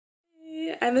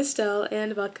I'm Estelle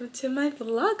and welcome to my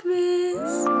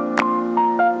Vlogmas!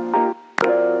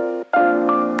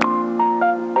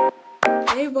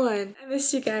 Day 1. I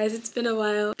missed you guys, it's been a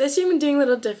while. This year I've been doing a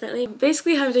little differently.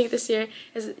 Basically how I'm doing it this year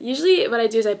is usually what I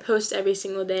do is I post every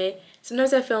single day.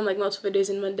 Sometimes I film like multiple videos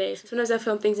in one day. Sometimes I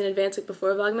film things in advance like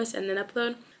before Vlogmas and then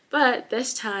upload. But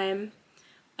this time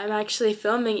I'm actually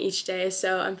filming each day,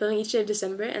 so I'm filming each day of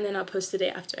December and then I'll post the day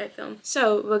after I film.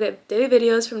 So we'll get daily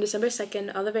videos from December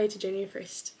 2nd all the way to January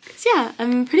 1st. So yeah,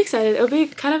 I'm pretty excited. It'll be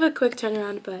kind of a quick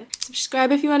turnaround, but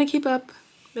subscribe if you want to keep up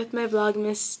with my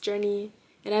Vlogmas journey.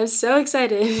 And I'm so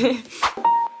excited!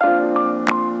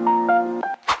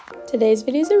 Today's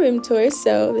video is a room tour,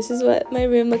 so this is what my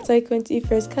room looks like when you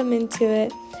first come into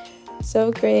it.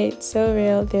 So great, so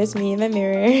real. There's me in my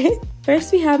mirror.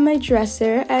 First we have my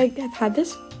dresser. I've had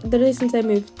this literally since I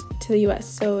moved to the US,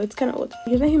 so it's kind of old.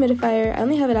 Here's my humidifier. I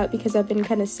only have it out because I've been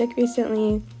kind of sick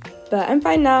recently, but I'm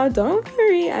fine now. Don't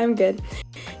worry, I'm good.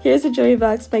 Here's a jewelry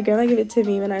box. My grandma gave it to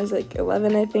me when I was like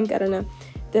 11, I think. I don't know.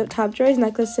 The top drawer is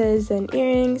necklaces, then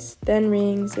earrings, then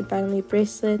rings, and finally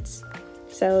bracelets.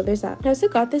 So there's that. I also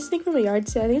got this thing from a yard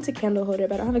sale. I think it's a candle holder,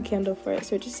 but I don't have a candle for it,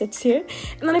 so it just sits here.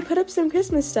 And then I put up some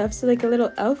Christmas stuff, so like a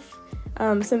little elf,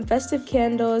 some festive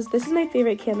candles. This is my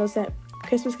favorite candle scent.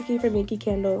 Christmas cookie from Yankee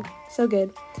Candle. So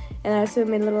good. And I also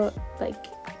made a little like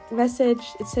message.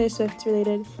 It's Taylor Swift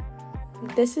related.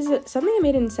 This is something I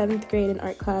made in 7th grade in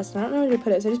art class, and I don't know where to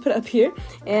put it, so I just put it up here.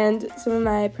 And some of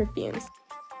my perfumes.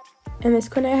 In this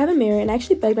corner I have a mirror, and I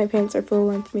actually begged my parents for a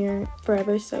full-length mirror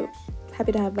forever, so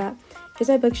happy to have that. Here's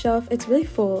my bookshelf. It's really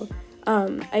full.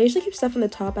 I usually keep stuff on the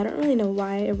top. I don't really know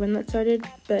why or when that started,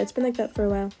 but it's been like that for a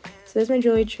while. So there's my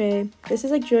jewelry tray. This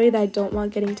is like jewelry that I don't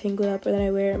want getting tangled up or that I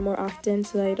wear more often,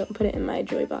 so that I don't put it in my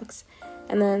jewelry box.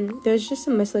 And then there's just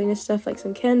some miscellaneous stuff like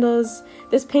some candles.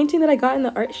 This painting that I got in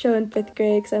the art show in 5th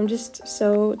grade, because I'm just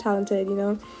so talented, you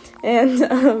know.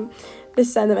 And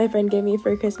this sign that my friend gave me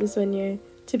for Christmas one year.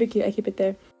 Super cute. I keep it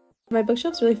there. My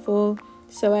bookshelf's really full,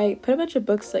 so I put a bunch of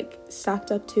books like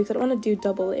stacked up too because I don't want to do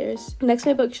double layers. Next to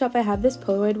my bookshelf I have this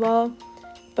Polaroid wall,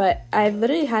 but I've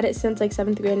literally had it since like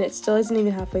 7th grade and it still isn't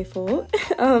even halfway full.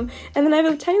 And then I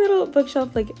have a tiny little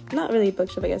bookshelf, like not really a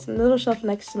bookshelf I guess, a little shelf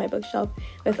next to my bookshelf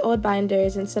with old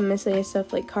binders and some miscellaneous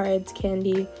stuff like cards,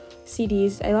 candy,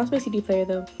 CDs. I lost my CD player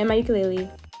though, and my ukulele.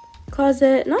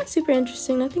 Closet, not super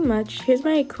interesting, nothing much. Here's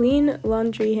my clean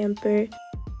laundry hamper.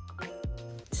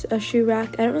 A shoe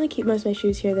rack. I don't really keep most of my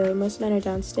shoes here though. Most of mine are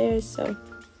downstairs, so.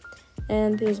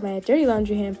 And here's my dirty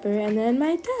laundry hamper, and then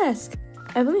my desk.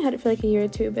 I've only had it for like a year or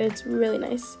two, but it's really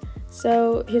nice.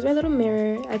 So here's my little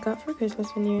mirror I got for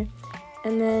Christmas one year,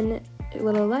 and then a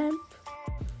little lamp.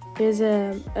 Here's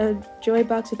a jewelry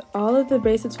box with all of the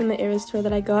bracelets from the Eras tour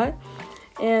that I got,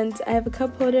 and I have a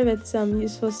cup holder with some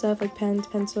useful stuff like pens,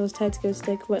 pencils, Tide Go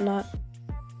Stick, whatnot.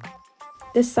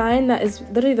 This sign that is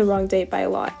literally the wrong date by a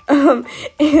lot,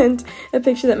 and a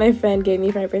picture that my friend gave me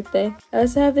for my birthday. I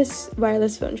also have this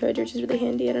wireless phone charger, which is really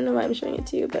handy. I don't know why I'm showing it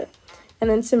to you, but... And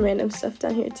then some random stuff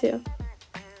down here too.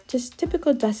 Just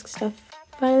typical desk stuff.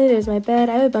 Finally, there's my bed.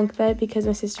 I have a bunk bed because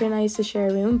my sister and I used to share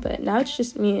a room, but now it's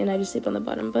just me and I just sleep on the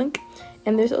bottom bunk.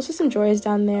 And there's also some drawers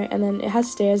down there, and then it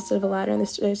has stairs instead of a ladder, and the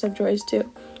stairs have drawers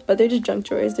too. But they're just junk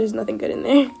drawers. There's nothing good in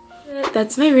there.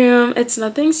 That's my room. It's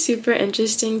nothing super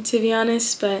interesting to be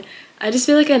honest, but I just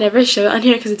feel like I never show it on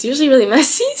here because it's usually really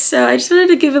messy, so I just wanted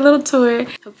to give a little tour.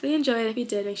 Hopefully you enjoyed. If you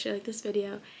did, make sure to like this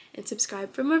video and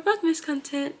subscribe for more Vlogmas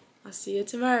content. I'll see you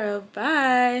tomorrow.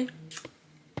 Bye!